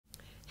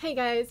Hey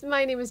guys,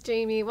 my name is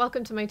Jamie.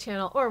 Welcome to my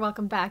channel, or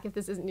welcome back if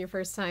this isn't your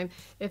first time.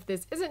 If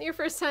this isn't your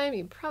first time,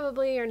 you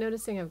probably are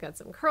noticing I've got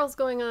some curls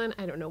going on.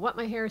 I don't know what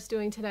my hair is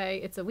doing today.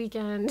 It's a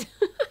weekend.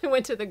 I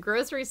went to the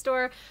grocery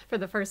store for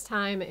the first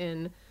time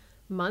in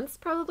months,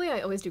 probably. I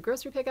always do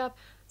grocery pickup,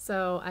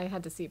 so I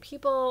had to see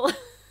people.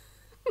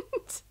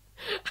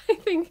 I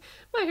think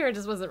my hair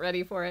just wasn't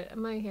ready for it.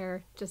 My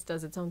hair just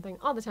does its own thing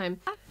all the time.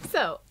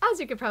 So, as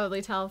you could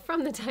probably tell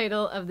from the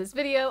title of this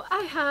video,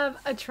 I have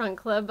a trunk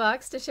club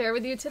box to share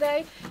with you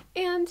today,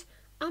 and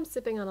I'm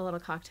sipping on a little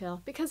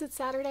cocktail because it's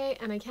Saturday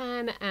and I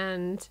can,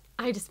 and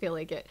I just feel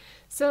like it.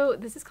 So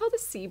this is called a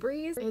Sea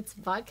Breeze. It's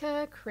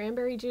vodka,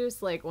 cranberry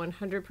juice, like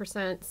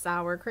 100%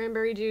 sour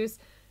cranberry juice,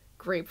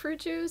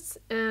 grapefruit juice,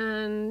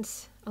 and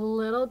a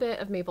little bit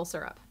of maple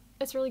syrup.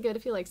 It's really good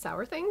if you like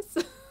sour things.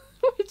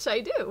 Which I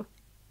do.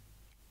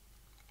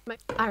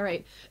 All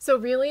right, so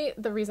really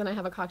the reason I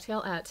have a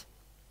cocktail at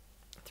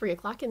 3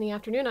 o'clock in the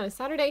afternoon on a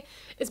Saturday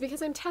is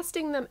because I'm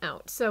testing them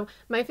out. So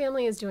my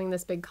family is doing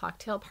this big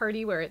cocktail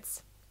party where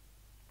it's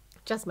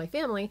just my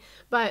family,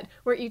 but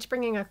we're each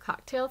bringing a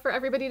cocktail for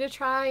everybody to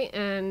try,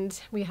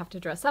 and we have to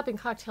dress up in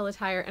cocktail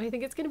attire, and I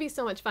think it's going to be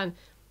so much fun.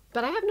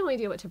 But I have no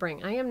idea what to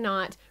bring. I am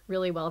not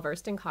really well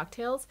versed in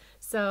cocktails,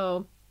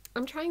 so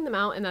I'm trying them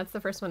out, and that's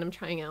the first one I'm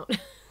trying out.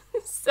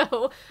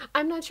 So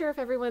I'm not sure if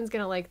everyone's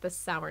gonna like the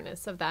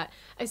sourness of that.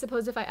 I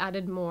suppose if I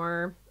added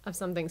more of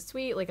something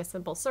sweet, like a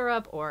simple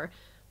syrup or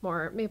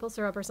more maple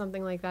syrup or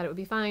something like that, it would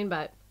be fine,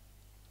 but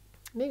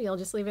maybe I'll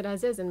just leave it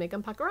as is and make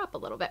them pucker up a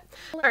little bit.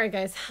 All right,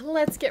 guys,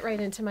 let's get right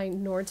into my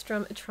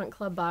Nordstrom Trunk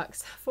Club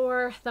box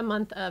for the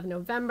month of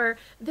November.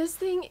 This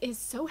thing is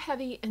so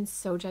heavy and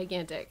so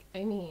gigantic.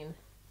 I mean,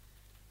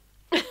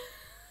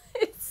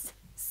 it's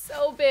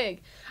so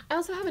big. I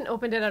also haven't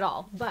opened it at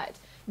all, but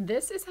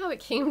this is how it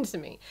came to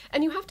me.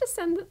 And you have to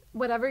send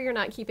whatever you're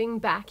not keeping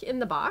back in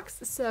the box.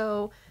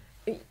 So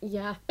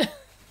yeah,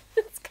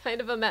 it's kind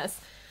of a mess.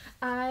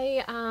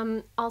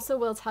 I also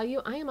will tell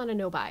you I am on a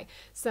no buy.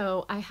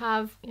 So I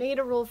have made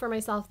a rule for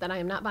myself that I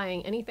am not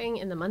buying anything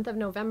in the month of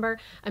November.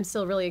 I'm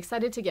still really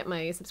excited to get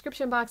my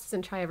subscription boxes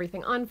and try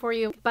everything on for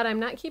you, but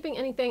I'm not keeping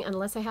anything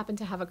unless I happen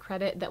to have a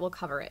credit that will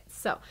cover it.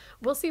 So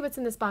we'll see what's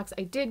in this box.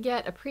 I did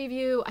get a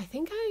preview. I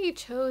think I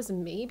chose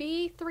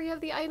maybe 3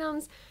 of the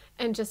items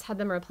and just had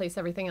them replace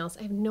everything else.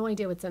 I have no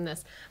idea what's in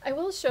this. I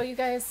will show you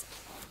guys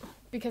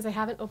because I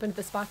haven't opened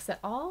this box at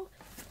all.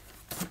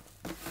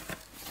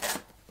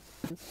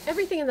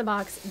 Everything in the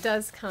box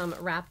does come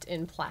wrapped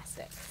in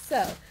plastic.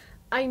 So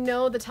I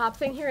know the top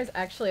thing here is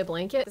actually a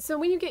blanket. So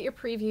when you get your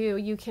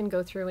preview, you can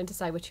go through and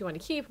decide what you want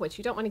to keep, what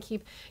you don't want to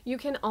keep. You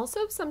can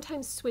also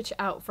sometimes switch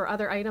out for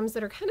other items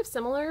that are kind of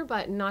similar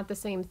but not the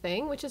same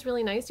thing, which is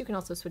really nice. You can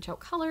also switch out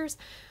colors.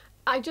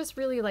 I just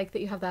really like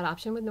that you have that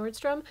option with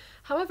Nordstrom.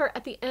 However,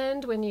 at the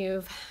end, when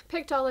you've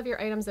picked all of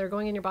your items that are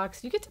going in your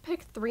box, you get to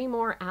pick 3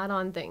 more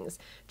add-on things,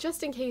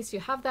 just in case you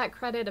have that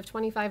credit of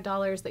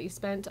 $25 that you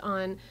spent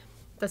on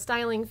the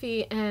styling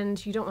fee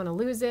and you don't want to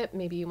lose it.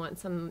 Maybe you want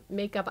some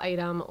makeup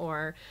item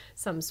or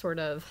some sort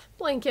of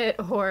blanket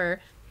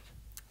or,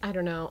 I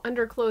don't know,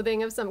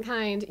 underclothing of some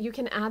kind. You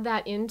can add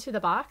that into the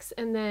box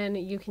and then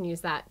you can use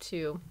that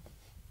to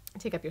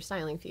take up your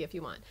styling fee if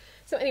you want.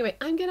 So anyway,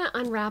 I'm gonna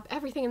unwrap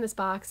everything in this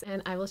box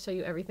and I will show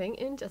you everything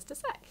in just a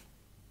sec.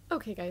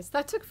 Okay guys,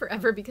 that took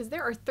forever because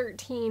there are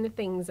 13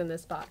 things in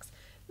this box.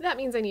 That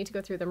means I need to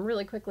go through them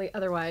really quickly,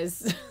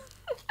 otherwise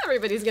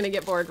everybody's gonna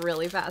get bored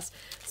really fast.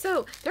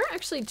 So there are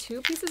actually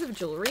 2 pieces of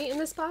jewelry in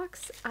this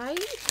box. I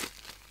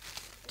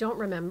don't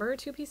remember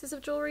 2 pieces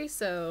of jewelry,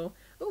 so,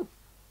 ooh,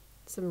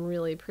 some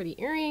really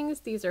pretty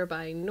earrings. These are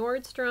by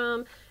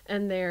Nordstrom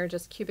and they're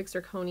just cubic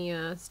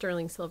zirconia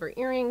sterling silver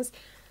earrings.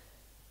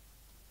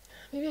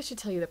 Maybe I should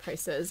tell you the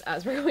prices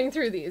as we're going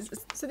through these.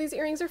 So these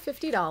earrings are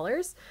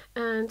 $50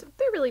 and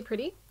they're really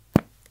pretty.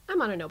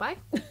 I'm on a no buy.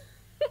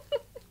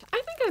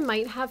 I think I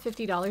might have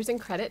 $50 in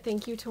credit.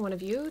 Thank you to one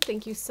of you.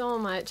 Thank you so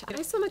much.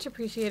 I so much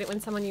appreciate it when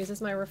someone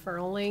uses my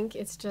referral link.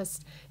 It's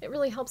just, it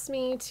really helps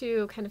me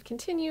to kind of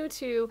continue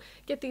to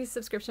get these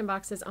subscription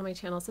boxes on my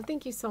channel. So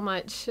thank you so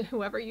much.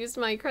 Whoever used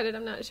my credit,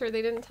 I'm not sure.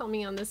 They didn't tell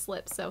me on this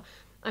slip, so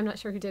I'm not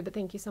sure who did, but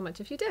thank you so much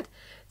if you did.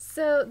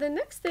 So the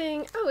next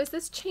thing, oh, is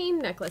this chain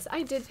necklace.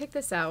 I did pick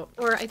this out,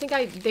 or I think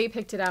they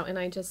picked it out and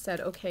I just said,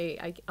 okay,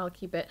 I'll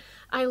keep it.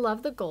 I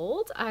love the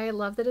gold. I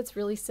love that it's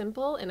really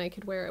simple and I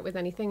could wear it with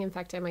anything. In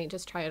fact, I might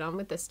just try it on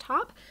with this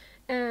top.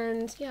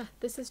 And yeah,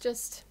 this is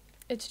just,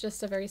 it's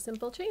just a very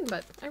simple chain,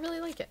 but I really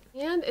like it.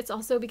 And it's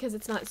also because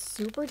it's not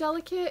super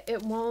delicate,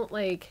 it won't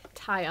like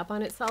tie up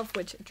on itself,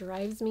 which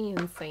drives me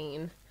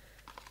insane.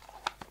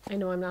 I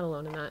know I'm not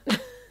alone in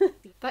that.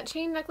 That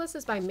chain necklace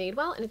is by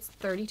Madewell and it's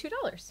 $32.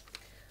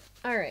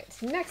 All right,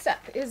 next up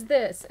is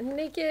this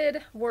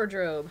Naked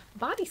Wardrobe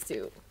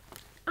bodysuit.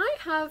 I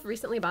have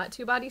recently bought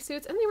 2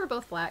 bodysuits and they were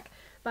both black,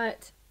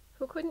 but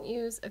Who couldn't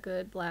use a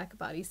good black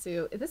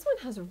bodysuit? This one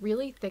has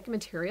really thick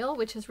material,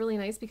 which is really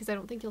nice because I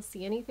don't think you'll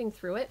see anything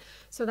through it.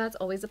 So that's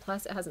always a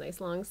plus. It has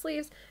nice long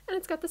sleeves and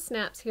it's got the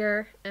snaps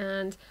here.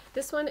 And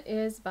this one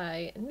is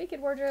by Naked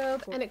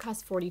Wardrobe and it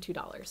costs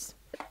 $42.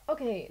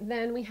 Okay,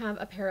 then we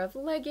have a pair of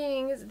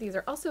leggings. These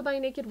are also by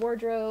Naked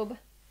Wardrobe.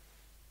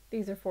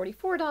 These are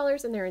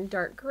 $44 and they're in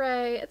dark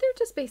gray. They're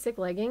just basic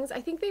leggings.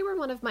 I think they were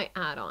one of my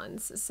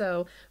add-ons.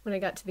 So when I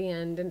got to the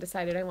end and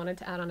decided I wanted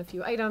to add on a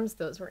few items,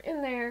 those were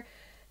in there.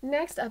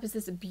 Next up is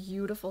this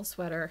beautiful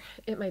sweater.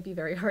 It might be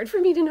very hard for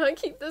me to not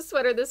keep this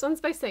sweater. This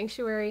one's by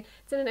Sanctuary.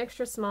 It's in an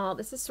extra small.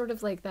 This is sort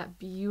of like that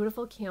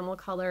beautiful camel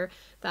color,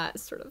 that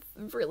sort of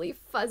really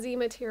fuzzy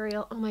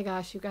material. Oh my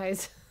gosh, you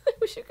guys. I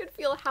wish you could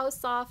feel how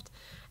soft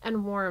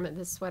and warm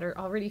this sweater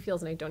already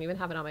feels, and I don't even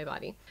have it on my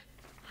body.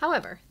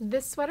 However,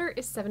 this sweater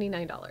is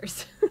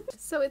 $79.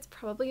 So it's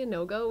probably a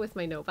no-go with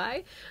my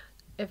no-buy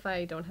if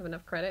I don't have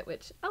enough credit,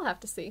 which I'll have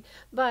to see.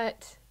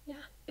 But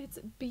yeah, it's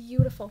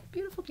beautiful,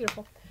 beautiful,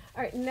 beautiful.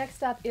 All right,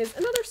 next up is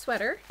another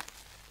sweater.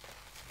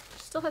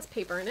 Still has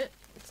paper in it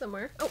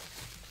somewhere. Oh,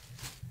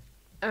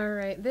 all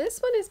right.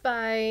 This one is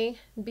by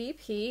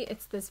BP.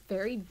 It's this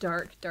very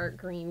dark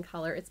green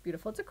color. It's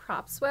beautiful. It's a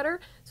crop sweater,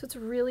 so it's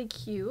really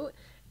cute.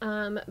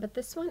 But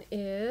this one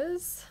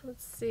is,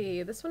 let's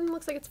see, this one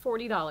looks like it's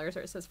 $40,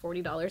 or it says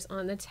 $40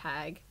 on the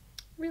tag.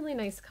 Really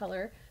nice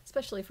color,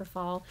 especially for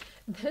fall.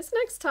 This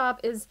next top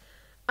is,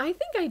 I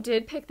think I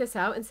did pick this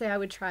out and say I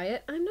would try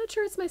it. I'm not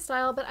sure it's my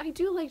style, but I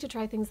do like to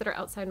try things that are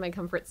outside my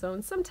comfort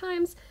zone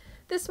sometimes.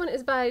 This one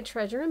is by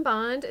Treasure and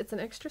Bond. It's an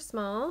extra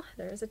small.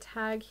 There's a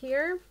tag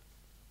here,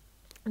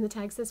 and the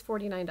tag says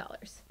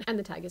 $49, and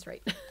the tag is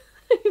right.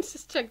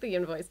 Just check the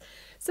invoice.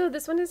 So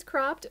this one is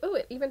cropped. Oh,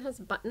 it even has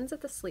buttons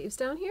at the sleeves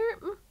down here.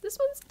 This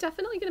one's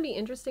definitely going to be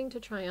interesting to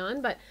try on,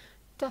 but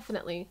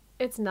definitely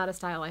it's not a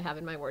style I have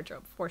in my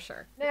wardrobe for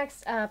sure.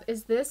 Next up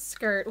is this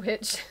skirt,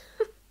 which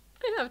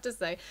I have to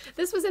say,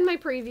 this was in my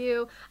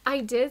preview.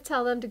 I did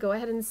tell them to go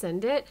ahead and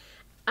send it.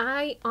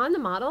 On the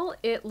model,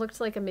 it looked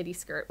like a midi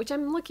skirt, which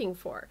I'm looking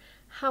for.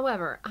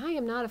 However, I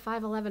am not a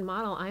 5'11"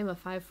 model. I am a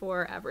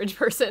 5'4" average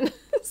person.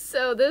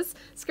 So this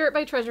skirt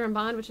by Treasure and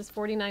Bond, which is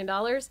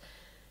 $49,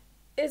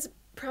 is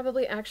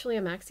probably actually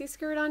a maxi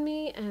skirt on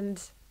me,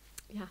 and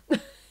yeah,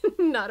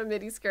 not a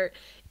midi skirt.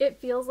 It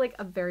feels like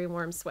a very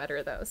warm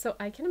sweater though, so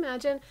I can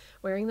imagine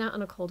wearing that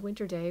on a cold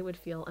winter day would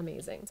feel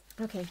amazing.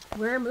 Okay,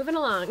 we're moving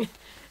along.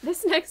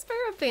 This next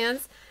pair of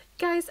pants,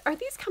 guys, are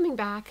these coming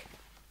back?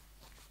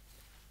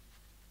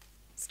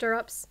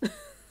 Stirrups?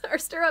 Are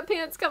stirrup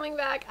pants coming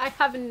back? I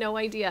have no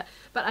idea,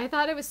 but I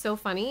thought it was so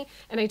funny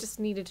and I just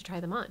needed to try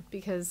them on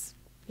because,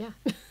 yeah.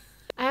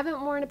 I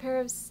haven't worn a pair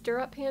of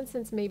stirrup pants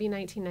since maybe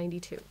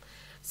 1992.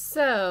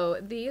 So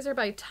these are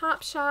by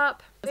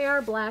Topshop. They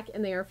are black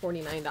and they are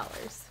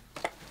 $49.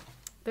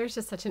 There's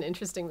just such an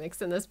interesting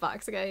mix in this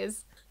box,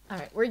 guys. All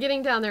right, we're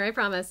getting down there, I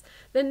promise.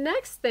 The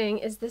next thing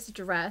is this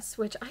dress,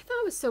 which I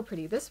thought was so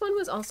pretty. This one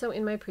was also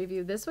in my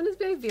preview. This one is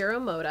by Vero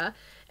Moda,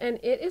 and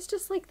it is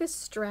just like this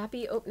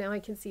strappy, oh, now I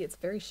can see it's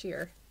very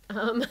sheer.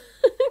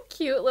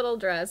 Cute little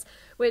dress,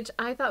 which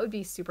I thought would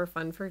be super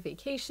fun for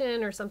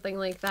vacation or something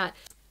like that.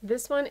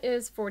 This one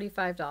is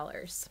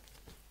 $45.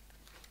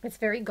 It's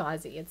very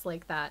gauzy. It's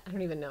like that, I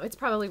don't even know. It's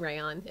probably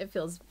rayon. It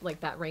feels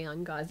like that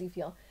rayon gauzy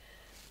feel.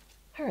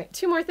 All right,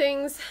 three more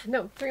things.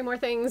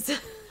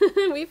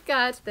 We've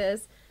got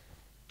this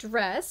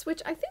dress,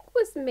 which I think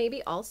was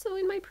maybe also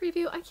in my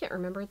preview. I can't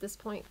remember at this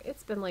point.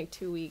 It's been like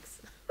 2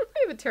 weeks. I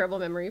have a terrible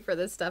memory for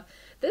this stuff.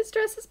 This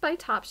dress is by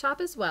Topshop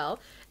as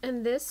well.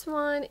 And this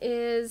one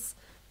is,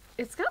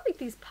 it's got like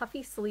these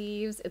puffy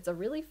sleeves. It's a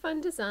really fun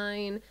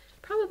design.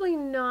 Probably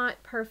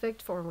not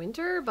perfect for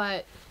winter,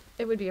 but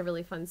it would be a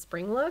really fun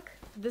spring look.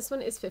 This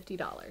one is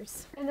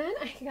 $50. And then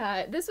I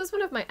got, this was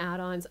one of my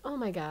add-ons. Oh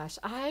my gosh,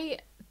 I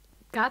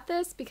got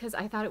this because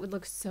I thought it would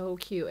look so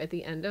cute at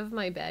the end of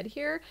my bed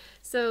here.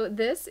 So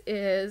this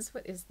is,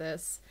 what is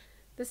this?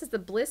 This is the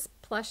Bliss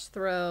Plush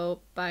Throw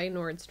by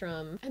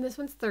Nordstrom, and this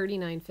one's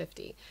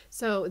 $39.50.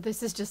 So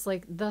this is just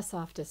like the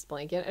softest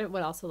blanket. It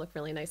would also look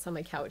really nice on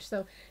my couch.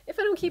 So if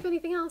I don't keep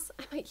anything else,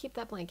 I might keep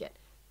that blanket.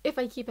 If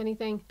I keep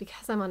anything,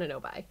 because I'm on a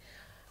no-buy.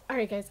 All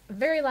right, guys,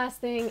 very last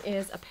thing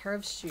is a pair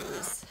of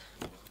shoes.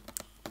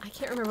 I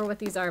can't remember what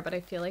these are, but I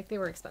feel like they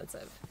were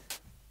expensive.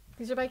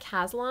 These are by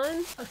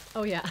Caslon.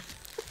 Oh yeah.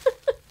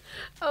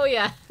 Oh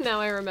yeah, now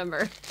I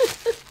remember.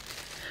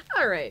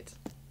 All right.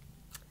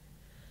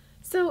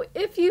 So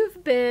if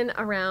you've been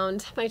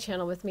around my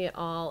channel with me at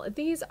all,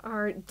 these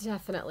are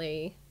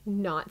definitely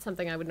not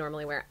something I would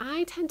normally wear.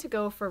 I tend to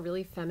go for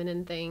really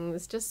feminine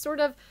things, just sort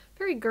of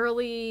very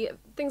girly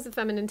things with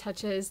feminine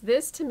touches.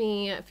 This to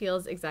me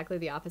feels exactly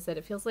the opposite.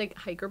 It feels like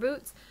hiker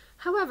boots.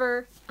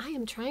 However, I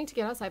am trying to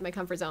get outside my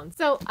comfort zone,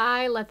 so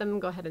I let them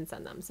go ahead and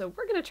send them. So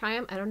we're gonna try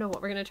them. I don't know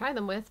what we're gonna try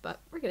them with, but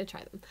we're gonna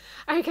try them.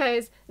 All right,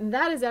 guys,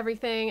 that is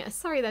everything.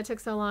 Sorry that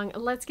took so long.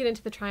 Let's get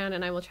into the try on,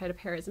 and I will try to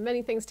pair as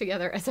many things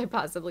together as I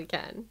possibly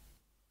can.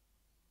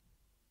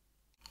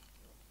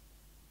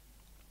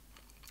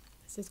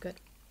 This is good.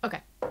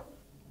 Okay.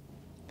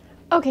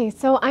 Okay,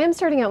 so I am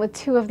starting out with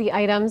two of the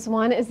items.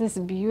 One is this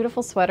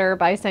beautiful sweater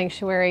by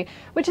Sanctuary,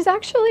 which is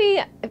actually,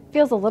 it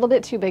feels a little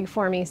bit too big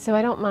for me, so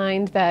I don't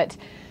mind that,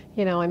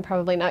 you know, I'm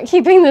probably not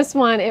keeping this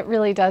one. It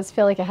really does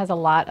feel like it has a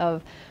lot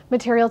of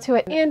material to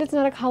it, and it's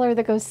not a color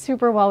that goes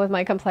super well with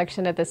my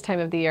complexion at this time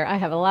of the year. I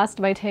have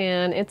lost my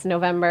tan, it's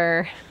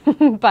November,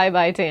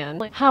 bye-bye tan.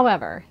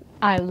 However,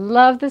 I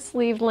love the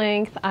sleeve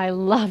length. I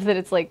love that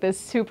it's like this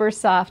super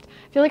soft.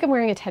 I feel like I'm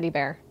wearing a teddy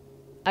bear.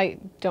 I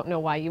don't know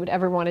why you would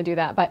ever want to do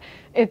that, but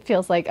it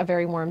feels like a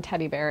very warm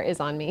teddy bear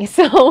is on me,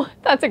 so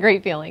that's a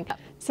great feeling.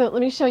 So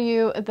let me show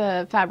you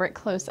the fabric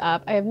close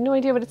up. I have no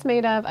idea what it's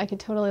made of. I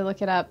could totally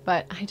look it up,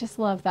 but I just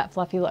love that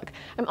fluffy look.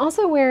 I'm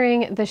also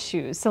wearing the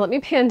shoes, so let me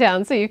pan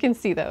down so you can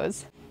see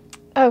those.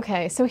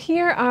 Okay, so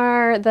here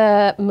are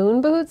the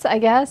moon boots, I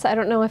guess. I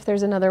don't know if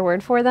there's another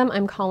word for them.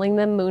 I'm calling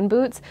them moon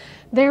boots.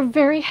 They're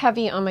very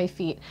heavy on my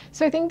feet.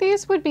 So I think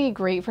these would be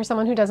great for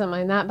someone who doesn't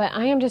mind that, but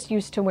I am just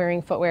used to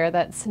wearing footwear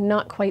that's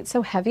not quite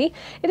so heavy.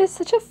 It is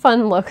such a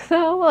fun look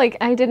though. Like,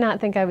 I did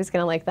not think I was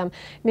gonna like them.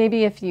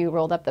 Maybe if you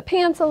rolled up the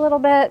pants a little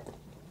bit.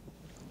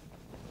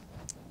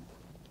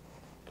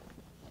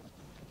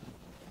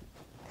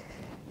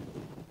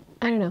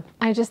 I don't know.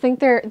 I just think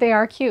they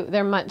are cute.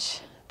 They're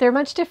much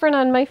different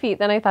on my feet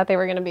than I thought they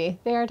were going to be.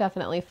 They are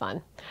definitely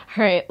fun.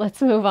 All right, let's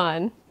move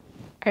on. All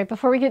right,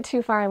 before we get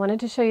too far, I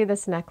wanted to show you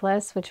this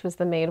necklace, which was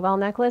the Madewell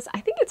necklace. I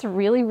think it's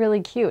really, really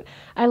cute.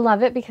 I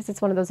love it because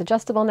it's one of those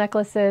adjustable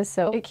necklaces,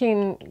 so it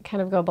can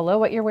kind of go below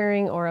what you're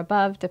wearing or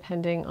above,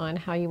 depending on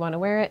how you want to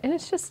wear it. And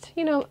it's just,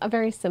 you know, a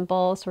very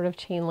simple sort of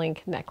chain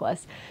link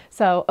necklace.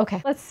 So,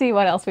 okay, let's see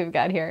what else we've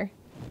got here.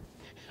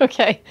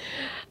 Okay,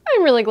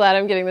 I'm really glad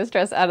I'm getting this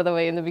dress out of the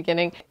way in the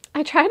beginning.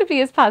 I try to be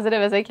as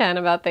positive as I can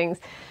about things,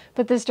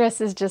 but this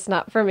dress is just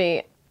not for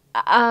me.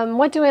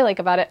 What do I like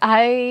about it?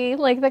 I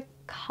like the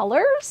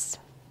colors,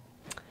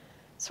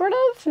 sort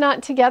of,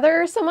 not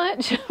together so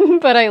much,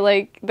 but I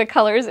like the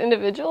colors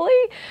individually.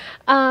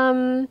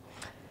 What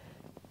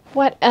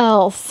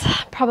else?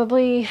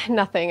 Probably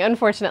nothing,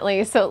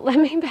 unfortunately. So let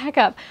me back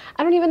up.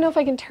 I don't even know if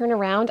I can turn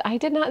around. I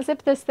did not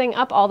zip this thing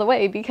up all the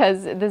way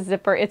because the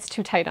zipper, it's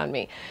too tight on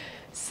me.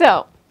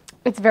 So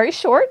it's very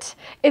short.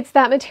 It's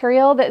that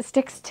material that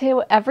sticks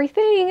to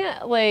everything.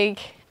 Like,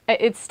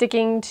 it's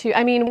sticking to,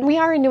 I mean, we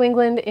are in New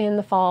England in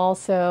the fall,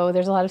 so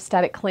there's a lot of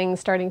static cling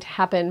starting to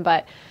happen,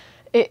 but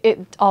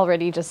it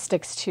already just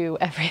sticks to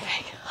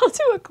everything. I'll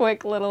do a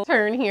quick little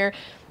turn here.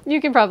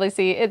 You can probably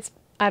see it's,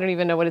 I don't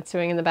even know what it's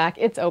doing in the back.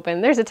 It's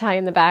open. There's a tie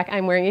in the back.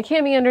 I'm wearing a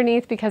cami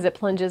underneath because it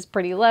plunges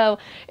pretty low.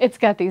 It's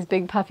got these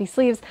big puffy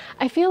sleeves.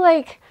 I feel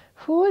like,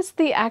 who is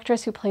the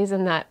actress who plays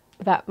in that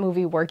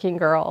movie Working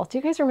Girl? Do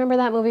you guys remember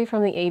that movie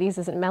from the 80s?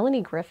 Is it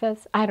Melanie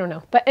Griffith? I don't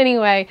know. But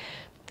anyway,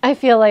 I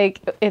feel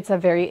like it's a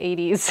very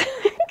 80s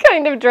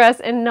kind of dress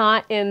and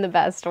not in the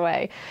best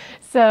way.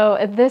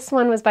 So this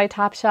one was by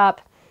Topshop.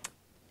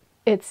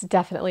 It's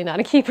definitely not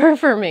a keeper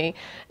for me.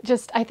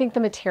 Just, I think the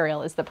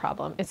material is the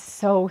problem. It's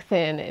so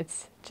thin.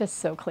 It's just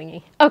so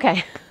clingy.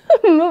 Okay,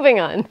 moving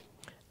on.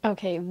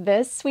 Okay,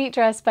 this sweet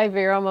dress by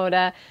Vero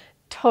Moda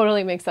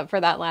totally makes up for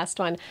that last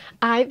one.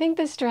 I think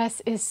this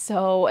dress is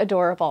so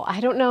adorable. I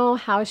don't know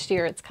how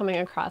sheer it's coming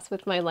across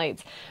with my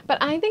lights, but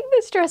I think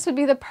this dress would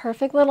be the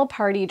perfect little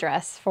party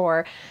dress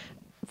for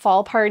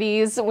fall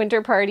parties,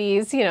 winter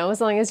parties, you know,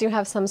 as long as you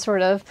have some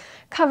sort of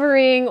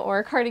covering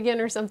or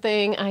cardigan or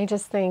something. I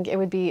just think it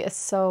would be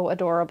so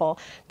adorable.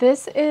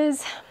 This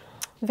is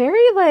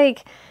very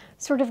like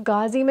sort of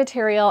gauzy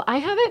material. I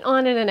have it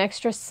on in an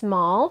extra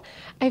small.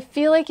 I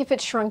feel like if it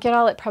shrunk at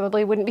all, it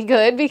probably wouldn't be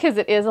good because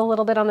it is a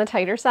little bit on the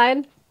tighter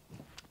side.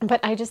 But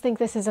I just think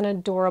this is an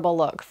adorable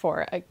look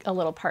for a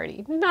little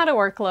party. Not a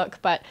work look,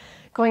 but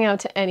going out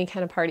to any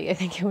kind of party, I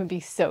think it would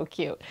be so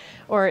cute.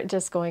 Or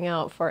just going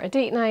out for a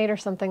date night or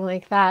something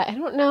like that. I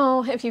don't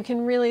know if you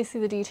can really see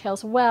the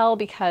details well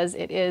because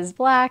it is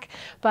black,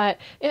 but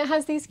it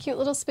has these cute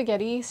little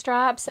spaghetti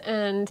straps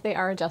and they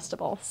are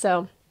adjustable.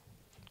 So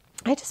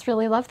I just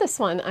really love this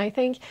one. I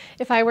think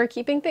if I were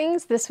keeping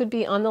things, this would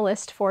be on the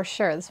list for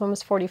sure. This one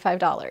was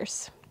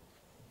 $45.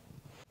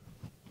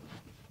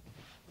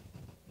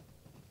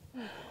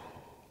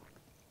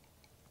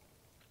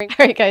 All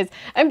right, guys,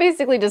 I'm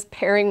basically just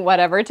pairing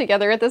whatever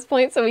together at this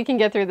point so we can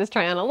get through this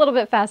try on a little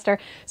bit faster.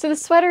 So the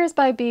sweater is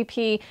by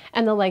BP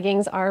and the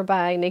leggings are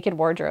by Naked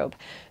Wardrobe.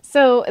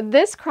 So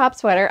this crop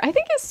sweater I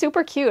think is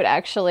super cute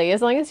actually.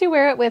 As long as you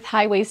wear it with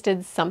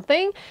high-waisted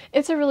something,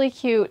 it's a really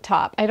cute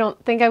top. I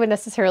don't think I would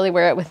necessarily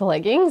wear it with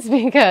leggings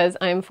because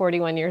I'm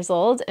 41 years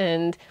old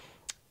and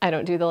I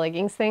don't do the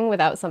leggings thing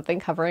without something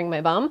covering my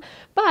bum,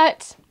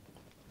 but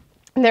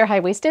they're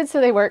high-waisted, so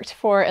they worked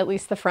for at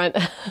least the front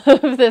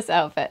of this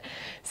outfit.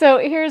 So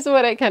here's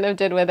what I kind of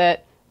did with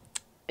it.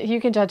 You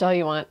can judge all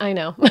you want, I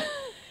know.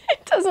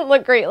 It doesn't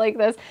look great like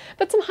this,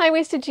 but some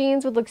high-waisted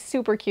jeans would look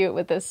super cute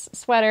with this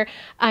sweater.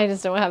 I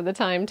just don't have the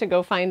time to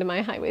go find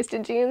my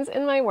high-waisted jeans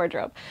in my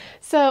wardrobe.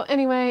 So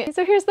anyway,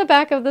 so here's the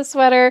back of the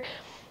sweater.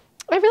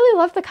 I really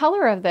love the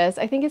color of this.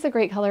 I think it's a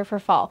great color for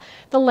fall.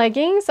 The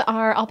leggings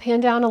are, I'll pan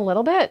down a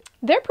little bit.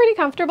 They're pretty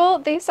comfortable.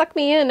 They suck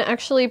me in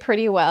actually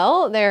pretty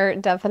well. They're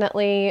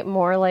definitely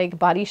more like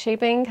body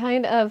shaping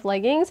kind of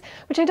leggings,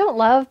 which I don't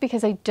love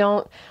because I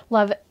don't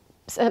love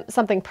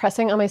something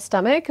pressing on my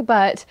stomach,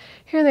 but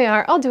here they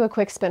are. I'll do a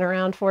quick spin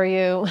around for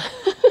you.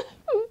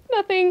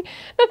 Nothing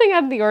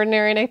out of the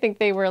ordinary, and I think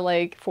they were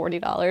like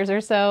 $40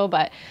 or so,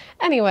 but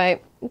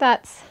anyway,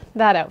 that's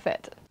that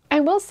outfit.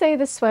 I will say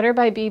the sweater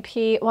by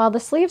BP, while the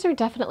sleeves are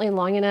definitely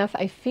long enough,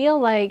 I feel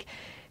like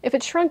if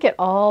it shrunk at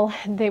all,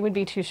 they would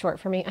be too short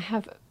for me. I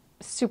have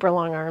super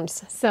long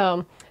arms,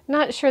 so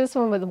not sure this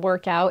one would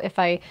work out if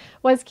I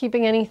was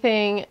keeping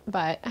anything,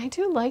 but I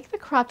do like the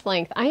cropped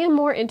length. I am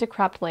more into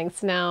cropped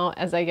lengths now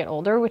as I get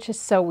older, which is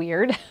so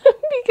weird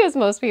because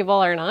most people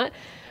are not,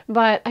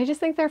 but I just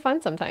think they're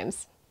fun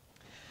sometimes.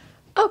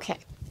 Okay,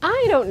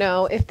 I don't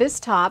know if this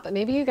top,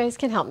 maybe you guys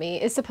can help me,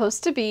 is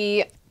supposed to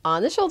be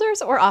on the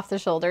shoulders or off the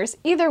shoulders.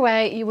 Either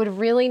way, you would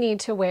really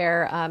need to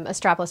wear a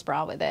strapless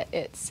bra with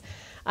it.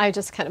 I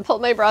just kind of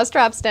pulled my bra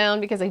straps down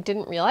because I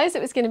didn't realize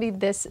it was going to be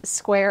this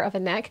square of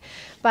a neck,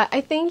 but I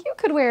think you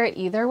could wear it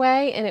either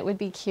way and it would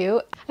be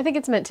cute. I think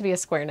it's meant to be a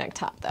square neck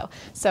top though.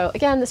 So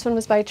again, this one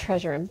was by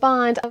Treasure and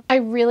Bond. I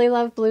really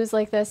love blues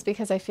like this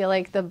because I feel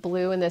like the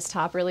blue in this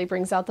top really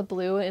brings out the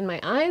blue in my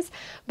eyes,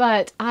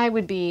 but I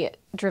would be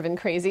driven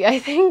crazy, I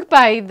think,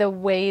 by the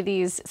way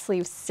these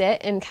sleeves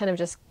sit and kind of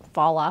just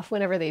fall off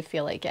whenever they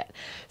feel like it.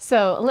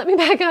 So let me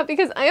back up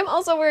because I am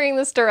also wearing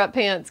the stirrup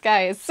pants,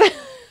 guys.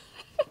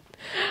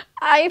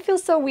 I feel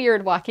so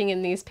weird walking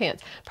in these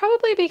pants,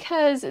 probably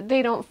because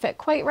they don't fit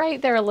quite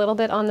right. They're a little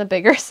bit on the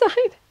bigger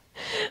side,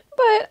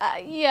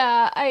 but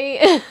yeah,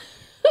 I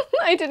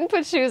didn't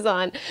put shoes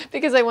on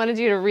because I wanted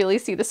you to really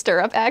see the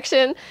stirrup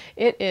action.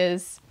 It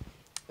is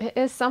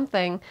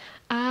something.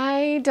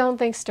 I don't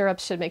think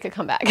stirrups should make a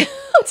comeback.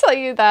 I'll tell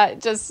you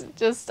that,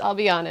 just I'll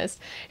be honest.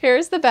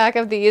 Here's the back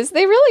of these.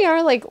 They really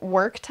are like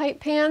work type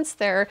pants.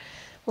 They're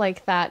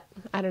like that,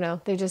 I don't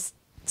know, they just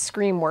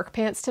scream work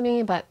pants to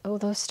me, but oh,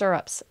 those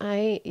stirrups,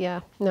 yeah,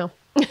 no.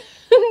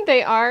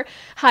 They are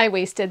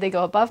high-waisted. They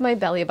go above my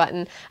belly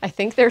button. I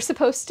think they're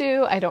supposed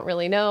to. I don't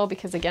really know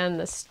because again,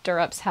 the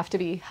stirrups have to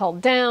be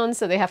held down,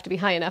 so they have to be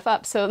high enough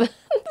up so the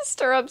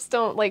stirrups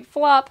don't like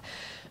flop,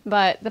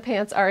 but the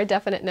pants are a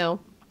definite no.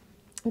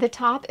 The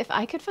top, if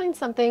I could find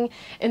something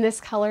in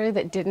this color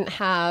that didn't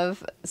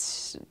have,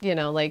 you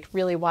know, like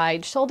really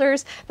wide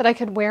shoulders that I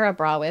could wear a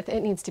bra with,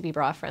 it needs to be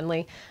bra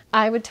friendly,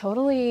 I would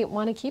totally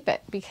want to keep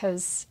it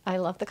because I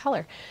love the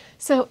color.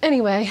 So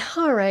anyway,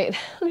 all right,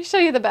 let me show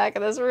you the back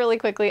of this really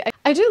quickly.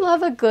 I do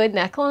love a good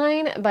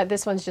neckline, but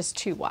this one's just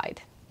too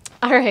wide.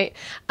 All right,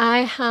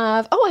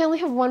 I only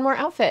have one more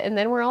outfit and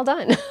then we're all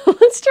done.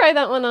 Let's try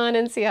that one on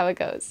and see how it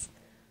goes.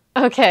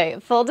 Okay,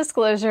 full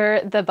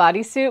disclosure, the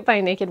bodysuit by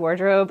Naked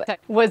Wardrobe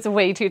was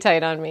way too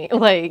tight on me,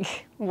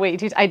 like way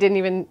too, I didn't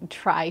even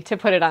try to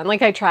put it on.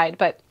 Like I tried,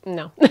 but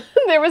no,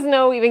 there was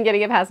no even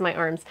getting it past my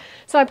arms.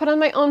 So I put on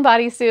my own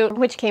bodysuit,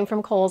 which came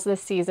from Kohl's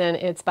this season.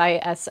 It's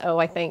by SO,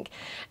 I think.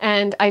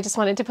 And I just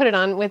wanted to put it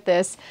on with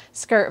this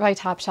skirt by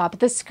Topshop.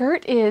 The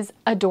skirt is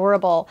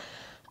adorable.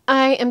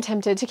 I am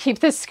tempted to keep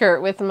this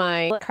skirt with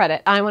my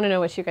credit. I want to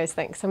know what you guys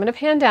think. So I'm going to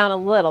pan down a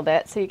little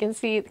bit so you can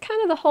see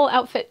kind of the whole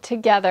outfit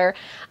together.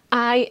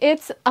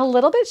 It's a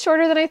little bit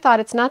shorter than I thought.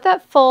 It's not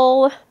that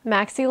full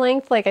maxi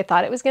length like I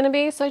thought it was going to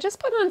be. So I just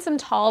put on some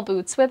tall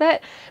boots with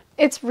it.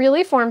 It's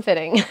really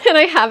form-fitting and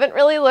I haven't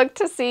really looked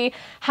to see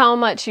how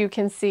much you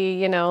can see,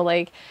 you know,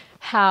 like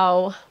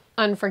how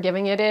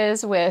unforgiving it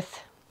is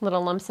with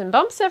little lumps and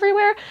bumps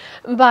everywhere.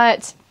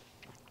 But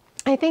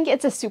I think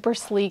it's a super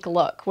sleek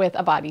look with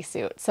a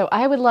bodysuit. So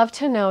I would love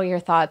to know your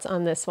thoughts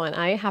on this one.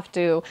 I have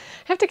to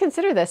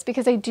consider this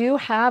because I do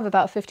have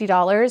about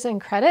 $50 in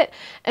credit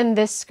and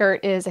this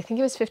skirt is, I think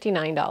it was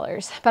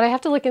 $59, but I have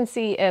to look and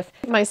see if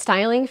my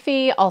styling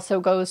fee also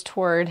goes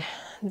toward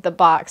the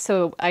box.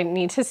 So I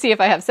need to see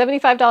if I have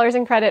 $75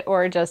 in credit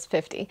or just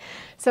 50.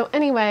 So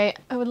anyway,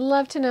 I would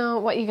love to know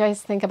what you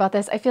guys think about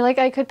this. I feel like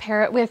I could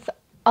pair it with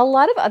a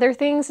lot of other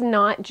things,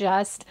 not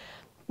just,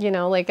 you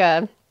know, like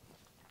a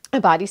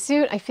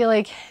bodysuit. I feel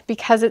like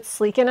because it's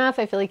sleek enough,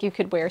 I feel like you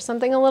could wear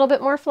something a little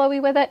bit more flowy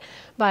with it,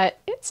 but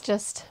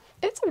it's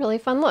a really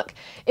fun look.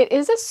 It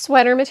is a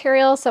sweater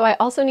material, so I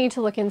also need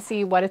to look and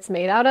see what it's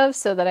made out of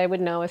so that I would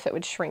know if it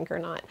would shrink or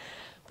not.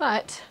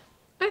 But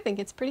I think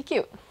it's pretty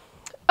cute.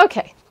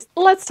 Okay,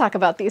 let's talk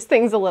about these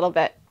things a little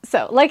bit.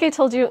 So like I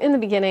told you in the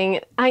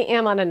beginning, I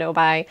am on a no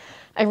buy.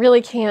 I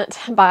really can't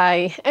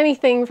buy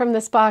anything from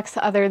this box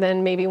other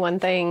than maybe one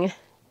thing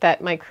that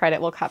my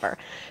credit will cover.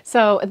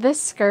 So this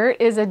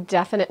skirt is a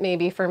definite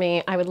maybe for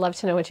me. I would love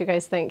to know what you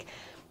guys think.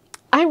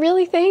 I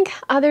really think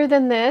other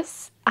than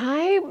this,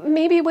 I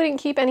maybe wouldn't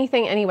keep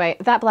anything anyway.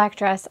 That black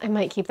dress, I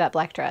might keep that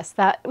black dress.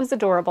 That was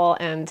adorable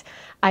and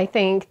I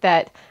think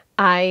that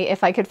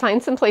if I could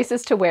find some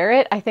places to wear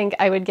it, I think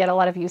I would get a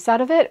lot of use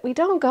out of it. We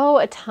don't go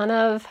a ton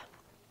of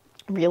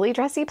really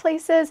dressy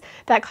places.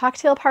 That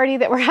cocktail party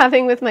that we're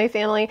having with my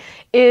family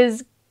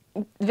is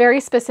very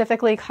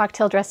specifically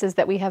cocktail dresses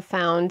that we have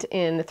found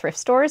in the thrift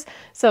stores.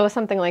 So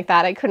something like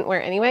that I couldn't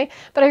wear anyway,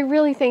 but I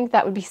really think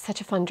that would be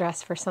such a fun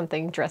dress for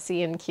something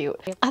dressy and cute.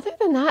 Other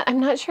than that, I'm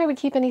not sure I would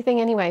keep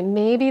anything anyway.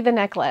 Maybe the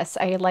necklace.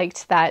 I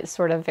liked that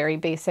sort of very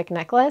basic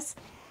necklace.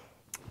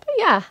 But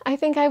yeah, I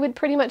think I would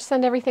pretty much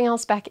send everything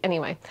else back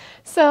anyway.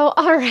 So,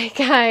 all right,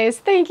 guys,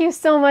 thank you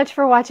so much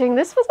for watching.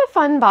 This was a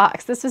fun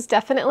box. This was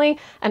definitely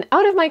an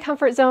out of my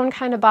comfort zone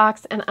kind of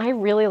box, and I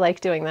really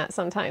like doing that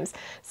sometimes.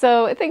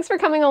 So thanks for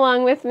coming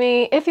along with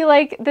me. If you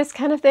like this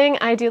kind of thing,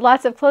 I do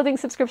lots of clothing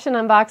subscription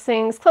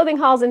unboxings, clothing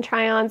hauls and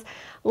try-ons,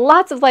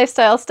 lots of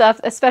lifestyle stuff,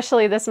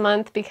 especially this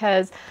month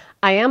because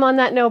I am on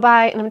that no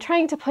buy, and I'm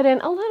trying to put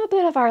in a little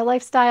bit of our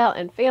lifestyle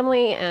and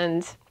family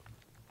and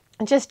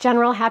just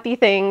general happy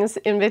things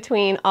in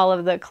between all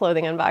of the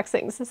clothing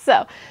unboxings.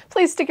 So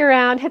please stick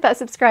around, hit that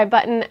subscribe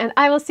button, and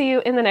I will see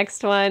you in the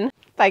next one.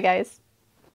 Bye, guys.